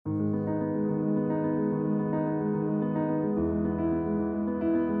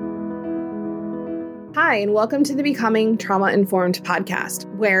Hi, and welcome to the Becoming Trauma-Informed podcast,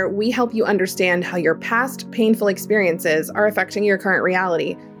 where we help you understand how your past painful experiences are affecting your current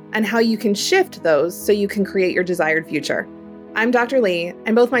reality and how you can shift those so you can create your desired future. I'm Dr. Lee,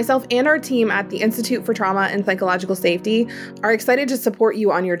 and both myself and our team at the Institute for Trauma and Psychological Safety are excited to support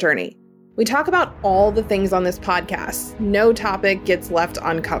you on your journey. We talk about all the things on this podcast. No topic gets left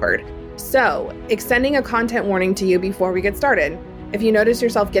uncovered. So, extending a content warning to you before we get started. If you notice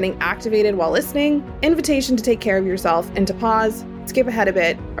yourself getting activated while listening, invitation to take care of yourself and to pause, skip ahead a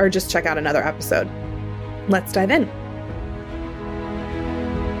bit, or just check out another episode. Let's dive in.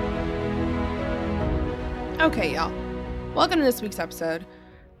 Okay, y'all. Welcome to this week's episode.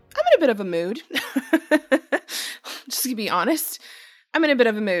 I'm in a bit of a mood. Just to be honest, I'm in a bit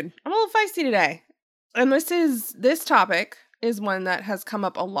of a mood. I'm a little feisty today. And this topic is one that has come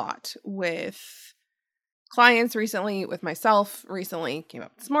up a lot with clients recently, with myself recently, came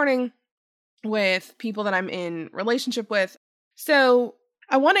up this morning, with people that I'm in relationship with. So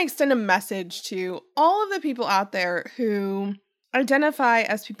I want to extend a message to all of the people out there who identify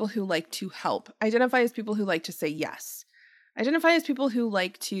as people who like to help, identify as people who like to say yes, identify as people who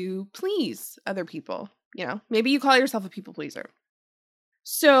like to please other people. You know, maybe you call yourself a people pleaser.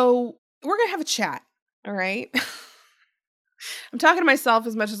 So we're going to have a chat, all right? I'm talking to myself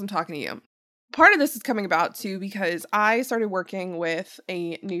as much as I'm talking to you. Part of this is coming about too because I started working with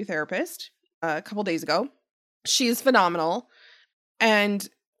a new therapist a couple days ago. She's phenomenal. And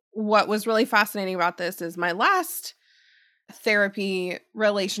what was really fascinating about this is my last therapy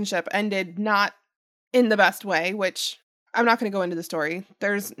relationship ended not in the best way, which I'm not going to go into the story.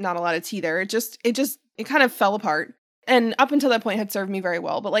 There's not a lot of tea there. It kind of fell apart. And up until that point had served me very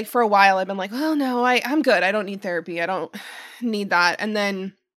well. But like for a while I've been like, well, no, I'm good. I don't need therapy. I don't need that. And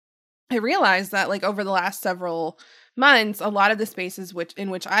then I realized that like over the last several months, a lot of the spaces in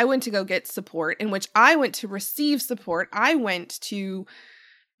which I went to go get support, in which I went to receive support, I went to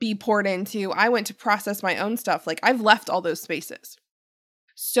be poured into, I went to process my own stuff. Like I've left all those spaces.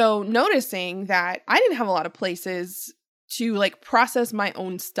 So noticing that I didn't have a lot of places to like process my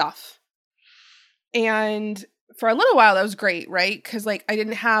own stuff. And for a little while, that was great, right? Because like I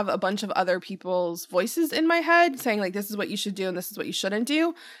didn't have a bunch of other people's voices in my head saying like, this is what you should do and this is what you shouldn't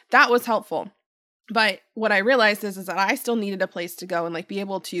do. That was helpful. But what I realized is that I still needed a place to go and like be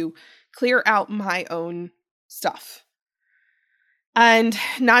able to clear out my own stuff. And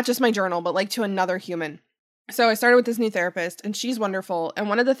not just my journal, but like to another human. So I started with this new therapist and she's wonderful. And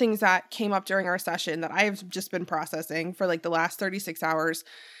one of the things that came up during our session that I've just been processing for like the last 36 hours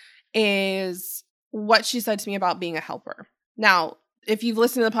is what she said to me about being a helper. Now, if you've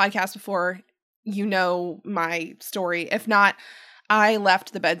listened to the podcast before, you know my story. If not, I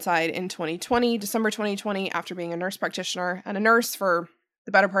left the bedside in December 2020, after being a nurse practitioner and a nurse for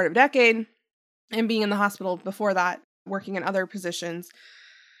the better part of a decade and being in the hospital before that, working in other positions.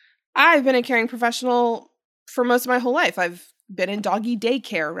 I've been a caring professional for most of my whole life. I've been in doggy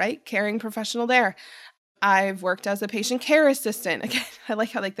daycare, right? Caring professional there. I've worked as a patient care assistant. Again, I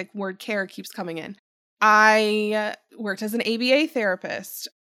like how like the word care keeps coming in. I worked as an ABA therapist.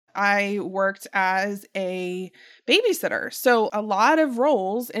 I worked as a babysitter. So a lot of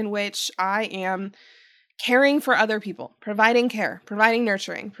roles in which I am caring for other people, providing care, providing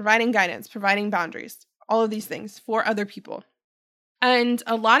nurturing, providing guidance, providing boundaries, all of these things for other people. And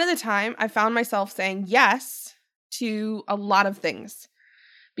a lot of the time I found myself saying yes to a lot of things,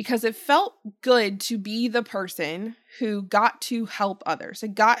 because it felt good to be the person who got to help others.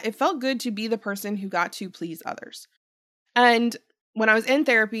 It felt good to be the person who got to please others. And when I was in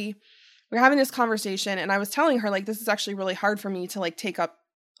therapy, we were having this conversation and I was telling her, like, this is actually really hard for me to like take up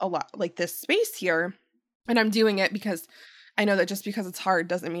a lot, like this space here. And I'm doing it because I know that just because it's hard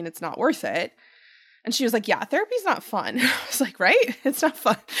doesn't mean it's not worth it. And she was like, yeah, therapy's not fun. I was like, right? It's not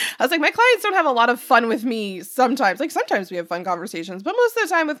fun. I was like, my clients don't have a lot of fun with me sometimes. Like sometimes we have fun conversations, but most of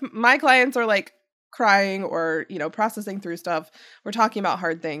the time with my clients are like crying or, you know, processing through stuff. We're talking about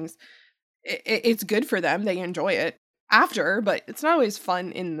hard things. It's good for them. They enjoy it after, but it's not always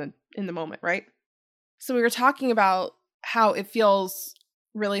fun in the moment, right? So we were talking about how it feels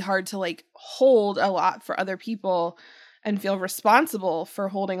really hard to like hold a lot for other people and feel responsible for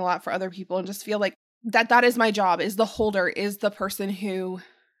holding a lot for other people and just feel like that is my job, is the holder, is the person who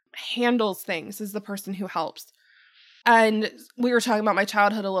handles things, is the person who helps. And we were talking about my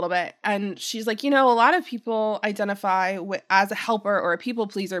childhood a little bit. And she's like, you know, a lot of people identify as a helper or a people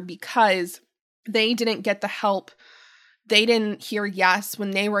pleaser because they didn't get the help. They didn't hear yes when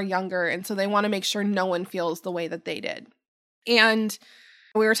they were younger. And so they want to make sure no one feels the way that they did. And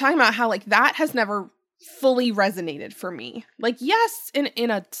we were talking about how like that has never fully resonated for me. Like, yes, in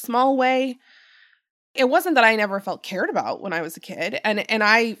a small way, It wasn't that I never felt cared about when I was a kid, and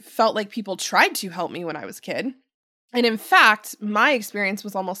I felt like people tried to help me when I was a kid. And in fact, my experience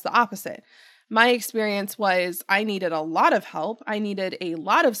was almost the opposite. My experience was I needed a lot of help. I needed a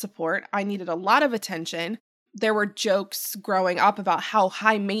lot of support. I needed a lot of attention. There were jokes growing up about how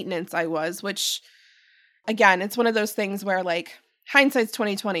high maintenance I was, which, again, it's one of those things where, like, hindsight's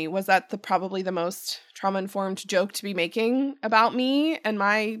 2020. Was that probably the most trauma-informed joke to be making about me and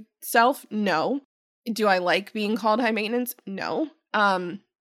myself? No. Do I like being called high maintenance? No. And,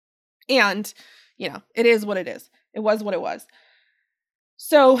 it is what it is. It was what it was.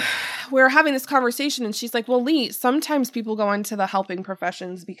 So we were having this conversation and she's like, well, Lee, sometimes people go into the helping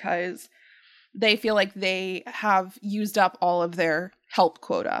professions because they feel like they have used up all of their help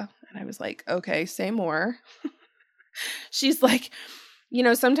quota. And I was like, okay, say more. She's like,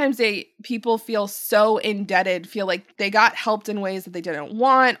 sometimes people feel so indebted, feel like they got helped in ways that they didn't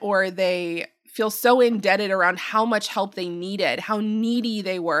want, or they feel so indebted around how much help they needed, how needy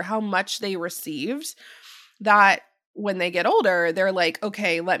they were, how much they received, that when they get older, they're like,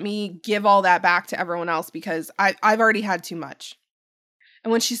 okay, let me give all that back to everyone else because I've already had too much.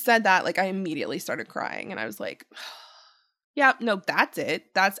 And when she said that, like, I immediately started crying and I was like, yeah, no, that's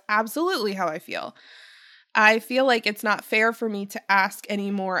it. That's absolutely how I feel. I feel like it's not fair for me to ask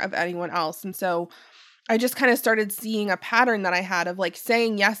any more of anyone else. And so I just kind of started seeing a pattern that I had of, like,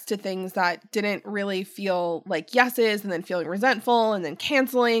 saying yes to things that didn't really feel like yeses, and then feeling resentful, and then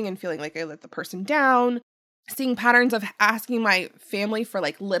canceling and feeling like I let the person down. Seeing patterns of asking my family for,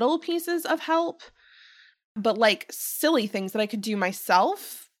 like, little pieces of help, but, like, silly things that I could do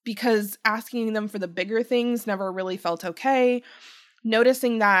myself, because asking them for the bigger things never really felt okay.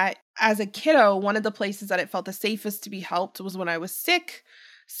 Noticing that as a kiddo, one of the places that it felt the safest to be helped was when I was sick.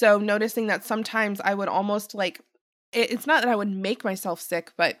 So noticing that sometimes I would almost, like, it's not that I would make myself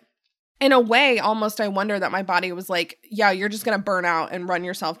sick, but in a way, almost I wonder that my body was like, yeah, you're just going to burn out and run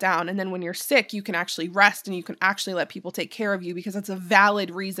yourself down. And then when you're sick, you can actually rest and you can actually let people take care of you, because it's a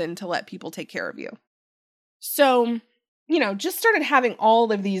valid reason to let people take care of you. So, just started having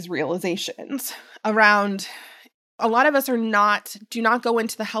all of these realizations around, a lot of us do not go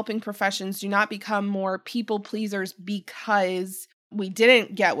into the helping professions, do not become more people pleasers because we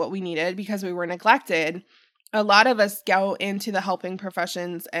didn't get what we needed, because we were neglected. A lot of us go into the helping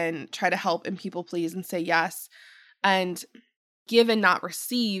professions and try to help and people please and say yes and give and not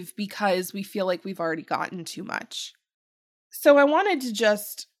receive because we feel like we've already gotten too much. So I wanted to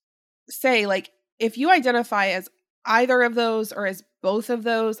just say, like, if you identify as either of those or as both of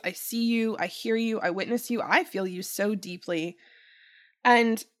those, I see you, I hear you, I witness you, I feel you so deeply.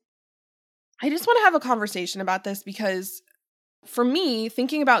 And I just want to have a conversation about this, because for me,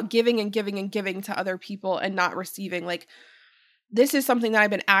 thinking about giving and giving and giving to other people and not receiving, like, this is something that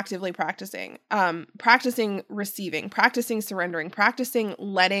I've been actively practicing. Practicing receiving, practicing surrendering, practicing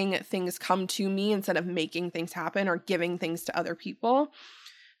letting things come to me instead of making things happen or giving things to other people.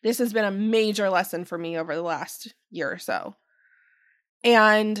 This has been a major lesson for me over the last year or so.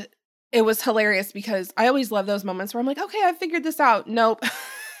 And it was hilarious because I always love those moments where I'm like, okay, I figured this out. Nope.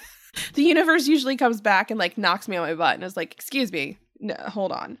 The universe usually comes back and, like, knocks me on my butt and is like, excuse me, no,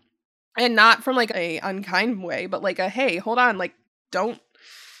 hold on. And not from, like, a unkind way, but like a, hey, hold on, like, don't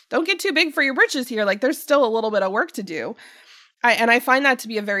get too big for your britches here. Like, there's still a little bit of work to do. I find that to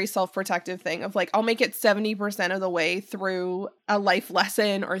be a very self-protective thing of, like, I'll make it 70% of the way through a life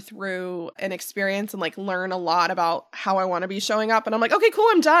lesson or through an experience and, like, learn a lot about how I want to be showing up. And I'm like, okay, cool,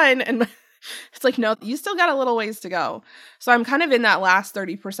 I'm done. And it's like, no, you still got a little ways to go. So I'm kind of in that last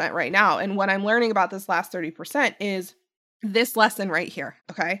 30% right now. And what I'm learning about this last 30% is this lesson right here,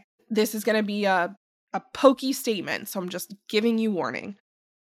 okay? This is going to be a pokey statement, so I'm just giving you warning.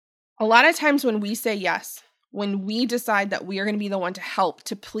 A lot of times when we say yes, when we decide that we are going to be the one to help,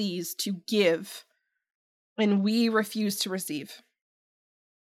 to please, to give, and we refuse to receive,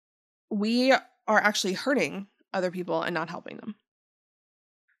 we are actually hurting other people and not helping them.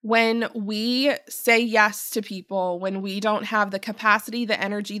 When we say yes to people, when we don't have the capacity, the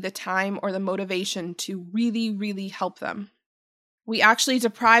energy, the time, or the motivation to really, really help them, we actually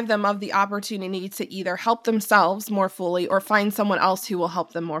deprive them of the opportunity to either help themselves more fully or find someone else who will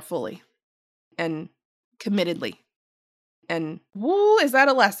help them more fully and committedly. And woo, is that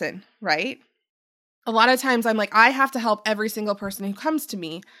a lesson, right? A lot of times I'm like, I have to help every single person who comes to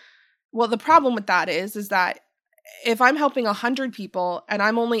me. Well, the problem with that is that if I'm helping 100 people and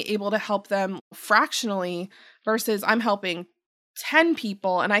I'm only able to help them fractionally versus I'm helping 10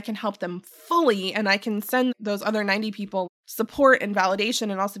 people and I can help them fully and I can send those other 90 people support and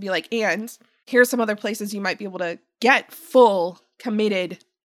validation and also be like, and here's some other places you might be able to get full committed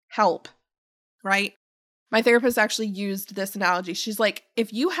help, right? My therapist actually used this analogy. She's like,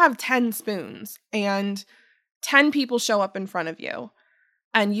 if you have 10 spoons and 10 people show up in front of you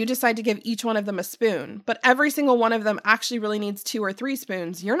and you decide to give each one of them a spoon, but every single one of them actually really needs 2 or 3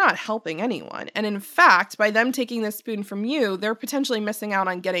 spoons, you're not helping anyone. And in fact, by them taking this spoon from you, they're potentially missing out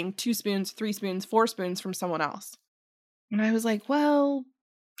on getting 2 spoons, 3 spoons, 4 spoons from someone else. And I was like, well,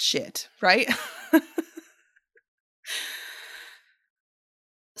 shit, right?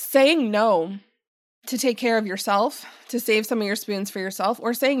 Saying no to take care of yourself, to save some of your spoons for yourself,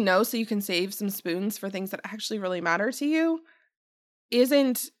 or saying no so you can save some spoons for things that actually really matter to you,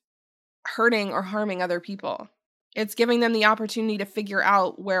 isn't hurting or harming other people. It's giving them the opportunity to figure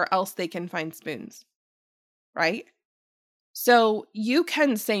out where else they can find spoons, right? So you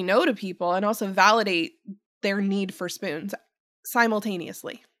can say no to people and also validate their need for spoons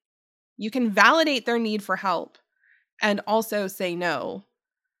simultaneously. You can validate their need for help and also say no,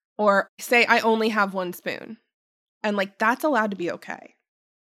 or say, I only have 1 spoon. And like, that's allowed to be okay.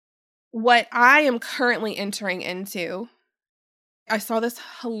 What I am currently entering into, I saw this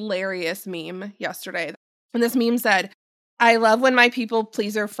hilarious meme yesterday. And this meme said, I love when my people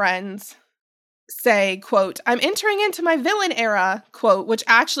pleaser friends say, quote, I'm entering into my villain era, quote, which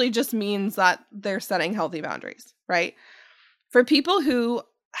actually just means that they're setting healthy boundaries, right? For people who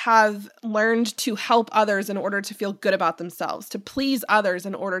have learned to help others in order to feel good about themselves, to please others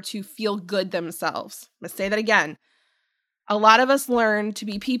in order to feel good themselves. Let's say that again. A lot of us learn to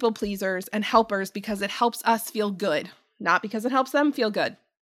be people pleasers and helpers because it helps us feel good, not because it helps them feel good.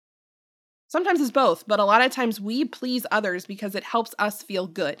 Sometimes it's both, but a lot of times we please others because it helps us feel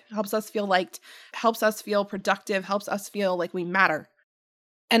good, helps us feel liked, helps us feel productive, helps us feel like we matter.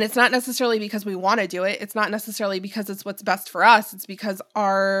 And it's not necessarily because we want to do it. It's not necessarily because it's what's best for us. It's because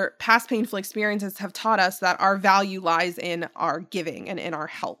our past painful experiences have taught us that our value lies in our giving and in our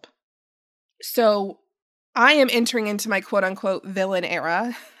help. So I am entering into my quote unquote villain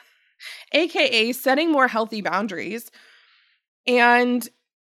era, aka setting more healthy boundaries. And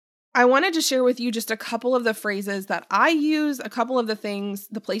I wanted to share with you just a couple of the phrases that I use, a couple of the things,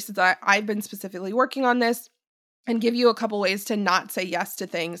 the places that I've been specifically working on this, and give you a couple ways to not say yes to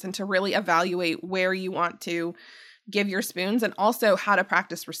things and to really evaluate where you want to give your spoons and also how to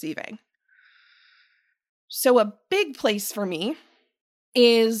practice receiving. So a big place for me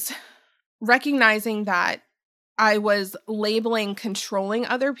is recognizing that I was labeling controlling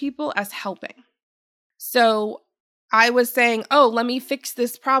other people as helping. So I was saying, oh, let me fix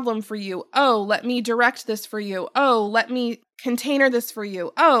this problem for you. Oh, let me direct this for you. Oh, let me container this for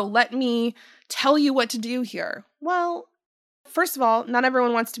you. Oh, let me tell you what to do here. Well, first of all, not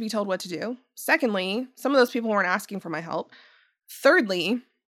everyone wants to be told what to do. Secondly, some of those people weren't asking for my help. Thirdly,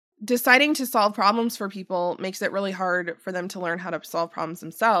 deciding to solve problems for people makes it really hard for them to learn how to solve problems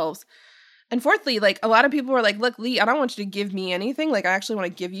themselves. And fourthly, like a lot of people were like, look, Lee, I don't want you to give me anything. Like I actually want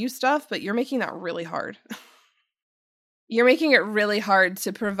to give you stuff, but you're making that really hard. You're making it really hard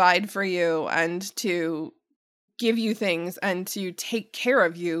to provide for you and to give you things and to take care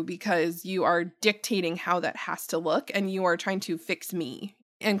of you because you are dictating how that has to look and you are trying to fix me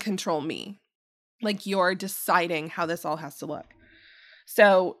and control me. Like you're deciding how this all has to look.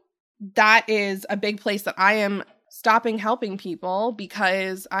 So that is a big place that I am stopping helping people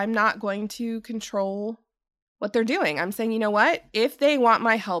because I'm not going to control what they're doing. I'm saying, you know what? If they want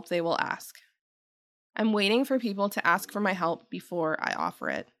my help, they will ask. I'm waiting for people to ask for my help before I offer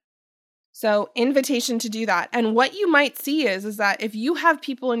it. So invitation to do that. And what you might see is that if you have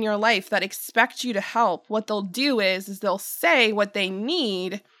people in your life that expect you to help, what they'll do is they'll say what they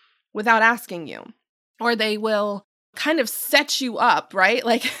need without asking you. Or they will kind of set you up, right?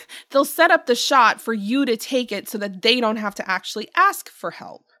 Like they'll set up the shot for you to take it so that they don't have to actually ask for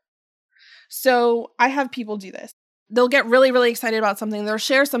help. So I have people do this. They'll get really, really excited about something. They'll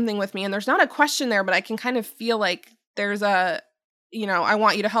share something with me and there's not a question there, but I can kind of feel like there's a, I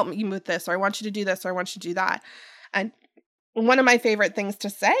want you to help me with this, or I want you to do this, or I want you to do that. And one of my favorite things to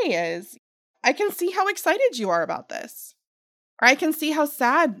say is, I can see how excited you are about this. Or I can see how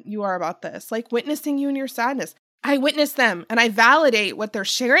sad you are about this, like witnessing you in your sadness. I witness them and I validate what they're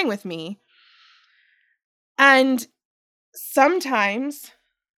sharing with me. And sometimes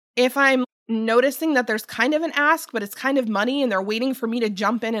if I'm noticing that there's kind of an ask, but it's kind of muddy and they're waiting for me to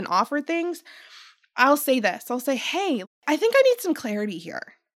jump in and offer things, I'll say this. I'll say, hey, I think I need some clarity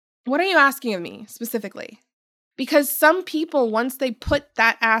here. What are you asking of me specifically? Because some people, once they put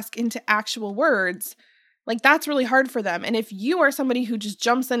that ask into actual words, like that's really hard for them. And if you are somebody who just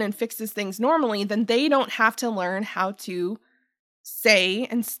jumps in and fixes things normally, then they don't have to learn how to say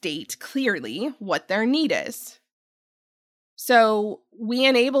and state clearly what their need is. So we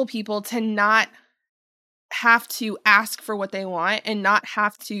enable people to not have to ask for what they want and not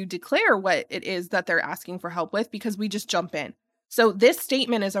have to declare what it is that they're asking for help with, because we just jump in. So this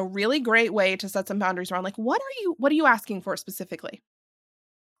statement is a really great way to set some boundaries around, like, what are you asking for specifically?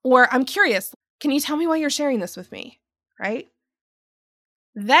 Or I'm curious, can you tell me why you're sharing this with me? Right?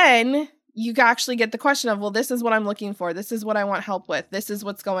 Then you actually get the question of, well, this is what I'm looking for. This is what I want help with. This is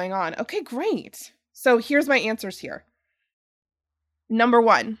what's going on. Okay, great. So here's my answers here. Number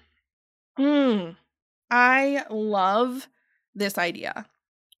 1, I love this idea.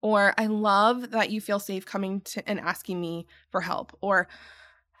 Or I love that you feel safe coming to and asking me for help. Or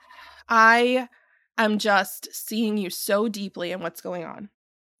I am just seeing you so deeply in what's going on.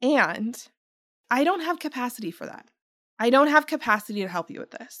 And I don't have capacity for that. I don't have capacity to help you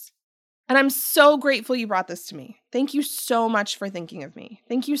with this. And I'm so grateful you brought this to me. Thank you so much for thinking of me.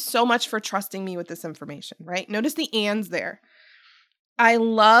 Thank you so much for trusting me with this information, right? Notice the ands there. I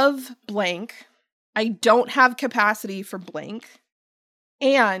love blank. I don't have capacity for blank.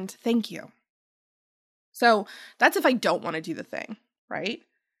 And thank you. So that's if I don't want to do the thing, right?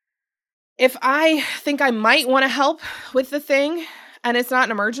 If I think I might want to help with the thing and it's not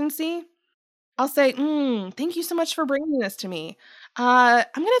an emergency, I'll say, thank you so much for bringing this to me. I'm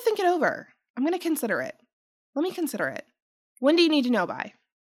going to think it over. I'm going to consider it. Let me consider it. When do you need to know by?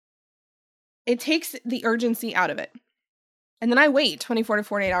 It takes the urgency out of it. And then I wait 24 to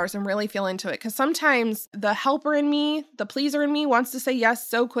 48 hours and really feel into it. Because sometimes the helper in me, the pleaser in me wants to say yes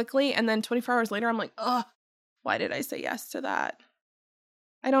so quickly. And then 24 hours later, I'm like, why did I say yes to that?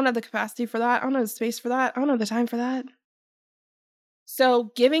 I don't have the capacity for that. I don't have the space for that. I don't have the time for that.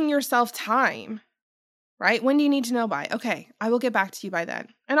 So giving yourself time, right? When do you need to know by? Okay, I will get back to you by then.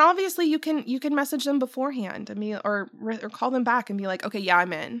 And obviously you can message them beforehand and be, or call them back and be like, okay, yeah,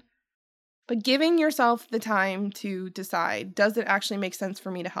 I'm in. But giving yourself the time to decide, does it actually make sense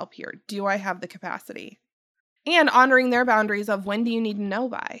for me to help here? Do I have the capacity? And honoring their boundaries of when do you need to know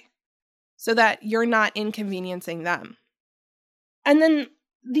by, so that you're not inconveniencing them. And then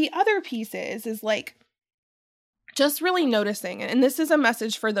the other piece is like just really noticing, and this is a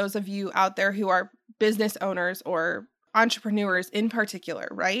message for those of you out there who are business owners or entrepreneurs in particular,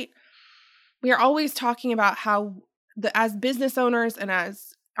 right? We are always talking about how as business owners and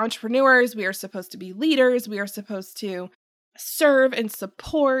as entrepreneurs, we are supposed to be leaders. We are supposed to serve and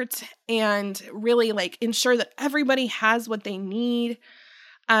support and really like ensure that everybody has what they need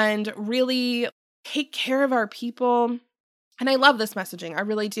and really take care of our people. And I love this messaging. I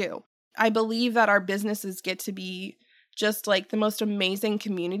really do. I believe that our businesses get to be just like the most amazing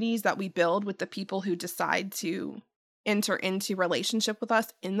communities that we build with the people who decide to enter into relationship with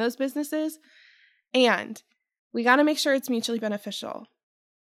us in those businesses. And we got to make sure it's mutually beneficial.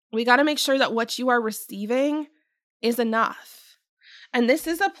 We got to make sure that what you are receiving is enough. And this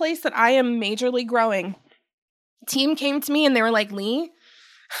is a place that I am majorly growing. Team came to me and they were like, Lee,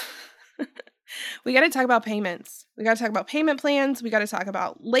 we got to talk about payments. We got to talk about payment plans. We got to talk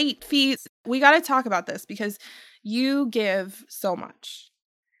about late fees. We got to talk about this because you give so much.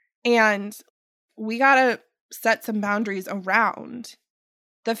 And we got to set some boundaries around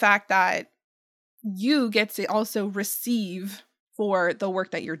the fact that you get to also receive for the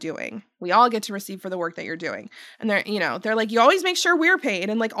work that you're doing. We all get to receive for the work that you're doing. And they're like, you always make sure we're paid.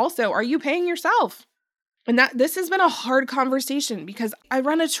 And like, also, are you paying yourself? And this has been a hard conversation because I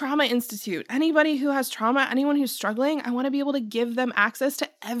run a trauma institute. Anybody who has trauma, anyone who's struggling, I want to be able to give them access to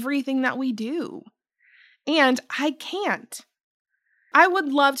everything that we do. And I can't. I would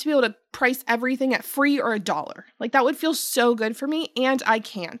love to be able to price everything at free or $1. Like that would feel so good for me. And I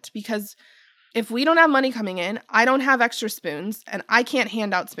can't, because if we don't have money coming in, I don't have extra spoons and I can't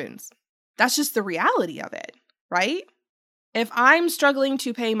hand out spoons. That's just the reality of it, right? If I'm struggling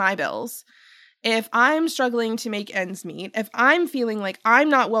to pay my bills, if I'm struggling to make ends meet, if I'm feeling like I'm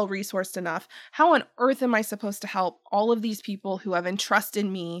not well-resourced enough, how on earth am I supposed to help all of these people who have entrusted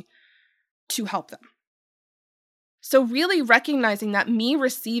me to help them? So really recognizing that me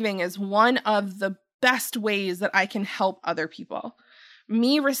receiving is one of the best ways that I can help other people.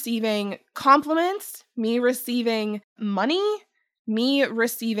 Me receiving compliments, me receiving money, me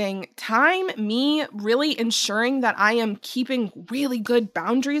receiving time, me really ensuring that I am keeping really good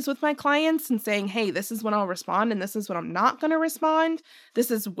boundaries with my clients and saying, hey, this is when I'll respond and this is when I'm not going to respond.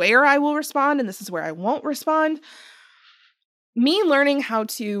 This is where I will respond and this is where I won't respond. Me learning how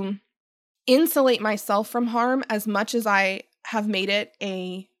to insulate myself from harm as much as I have made it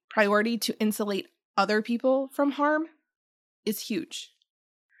a priority to insulate other people from harm is huge.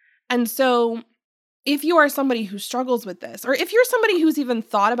 And so if you are somebody who struggles with this, or if you're somebody who's even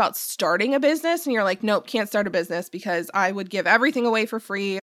thought about starting a business and you're like, nope, can't start a business because I would give everything away for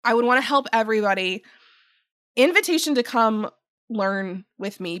free, I would want to help everybody, invitation to come learn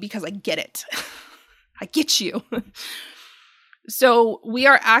with me because I get it. I get you. So we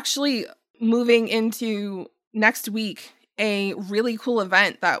are actually moving into next week a really cool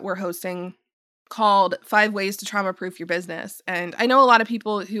event that we're hosting called 5 Ways to Trauma-Proof Your Business. And I know a lot of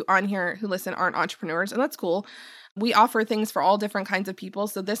people who on here who listen aren't entrepreneurs, and that's cool. We offer things for all different kinds of people.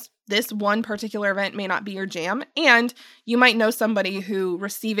 So this one particular event may not be your jam. And you might know somebody who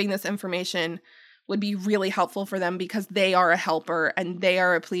receiving this information would be really helpful for them because they are a helper and they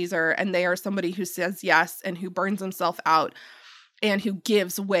are a pleaser and they are somebody who says yes and who burns himself out and who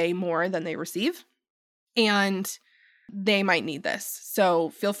gives way more than they receive. And they might need this. So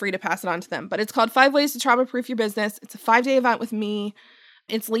feel free to pass it on to them. But it's called 5 Ways to Trauma-Proof Your Business. It's a 5-day event with me.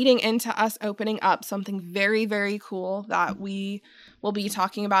 It's leading into us opening up something very, very cool that we will be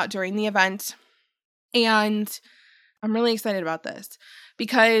talking about during the event. And I'm really excited about this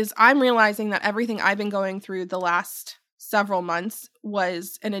because I'm realizing that everything I've been going through the last several months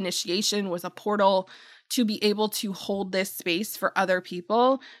was an initiation, was a portal to be able to hold this space for other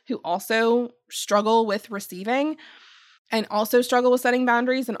people who also struggle with receiving and also struggle with setting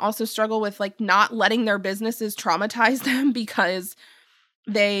boundaries and also struggle with like not letting their businesses traumatize them because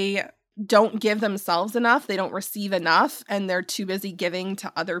they don't give themselves enough, they don't receive enough, and they're too busy giving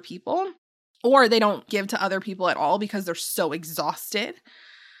to other people. Or they don't give to other people at all because they're so exhausted.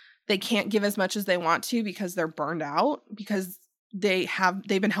 They can't give as much as they want to because they're burned out, because they've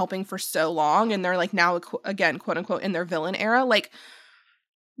been helping for so long and they're like now, again, quote unquote, in their villain era. Like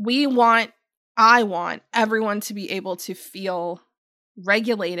I want everyone to be able to feel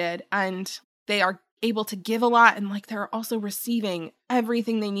regulated and they are able to give a lot and like they're also receiving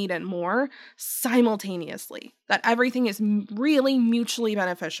everything they need and more simultaneously, that everything is really mutually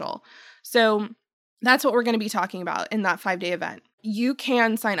beneficial. So that's what we're going to be talking about in that 5-day event. You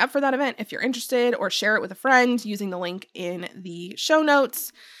can sign up for that event if you're interested or share it with a friend using the link in the show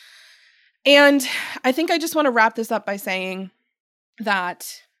notes. And I think I just want to wrap this up by saying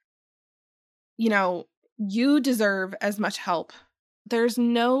that, you deserve as much help. There's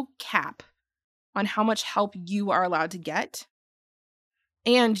no cap on how much help you are allowed to get.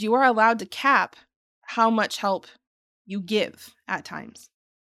 And you are allowed to cap how much help you give at times.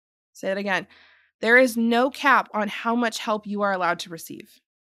 Say it again. There is no cap on how much help you are allowed to receive.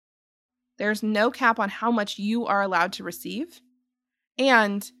 There's no cap on how much you are allowed to receive.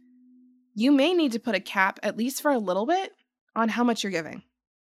 And you may need to put a cap, at least for a little bit, on how much you're giving.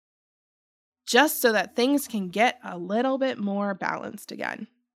 Just so that things can get a little bit more balanced again.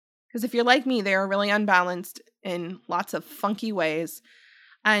 Because if you're like me, they are really unbalanced in lots of funky ways.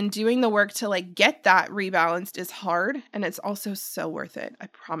 And doing the work to get that rebalanced is hard. And it's also so worth it. I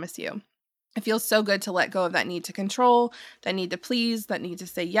promise you. It feels so good to let go of that need to control, that need to please, that need to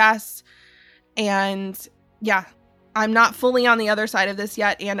say yes. And yeah, I'm not fully on the other side of this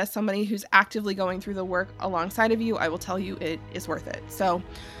yet. And as somebody who's actively going through the work alongside of you, I will tell you it is worth it. So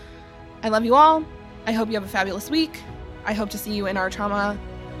I love you all. I hope you have a fabulous week. I hope to see you in our Trauma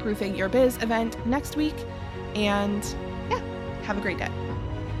Proofing Your Biz event next week. And yeah, have a great day.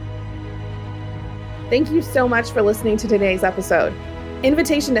 Thank you so much for listening to today's episode.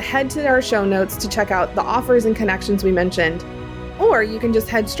 Invitation to head to our show notes to check out the offers and connections we mentioned. Or you can just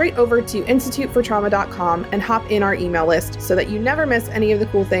head straight over to institutefortrauma.com and hop in our email list so that you never miss any of the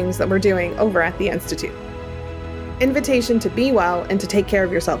cool things that we're doing over at the Institute. Invitation to be well and to take care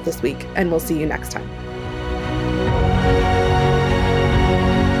of yourself this week, and we'll see you next time.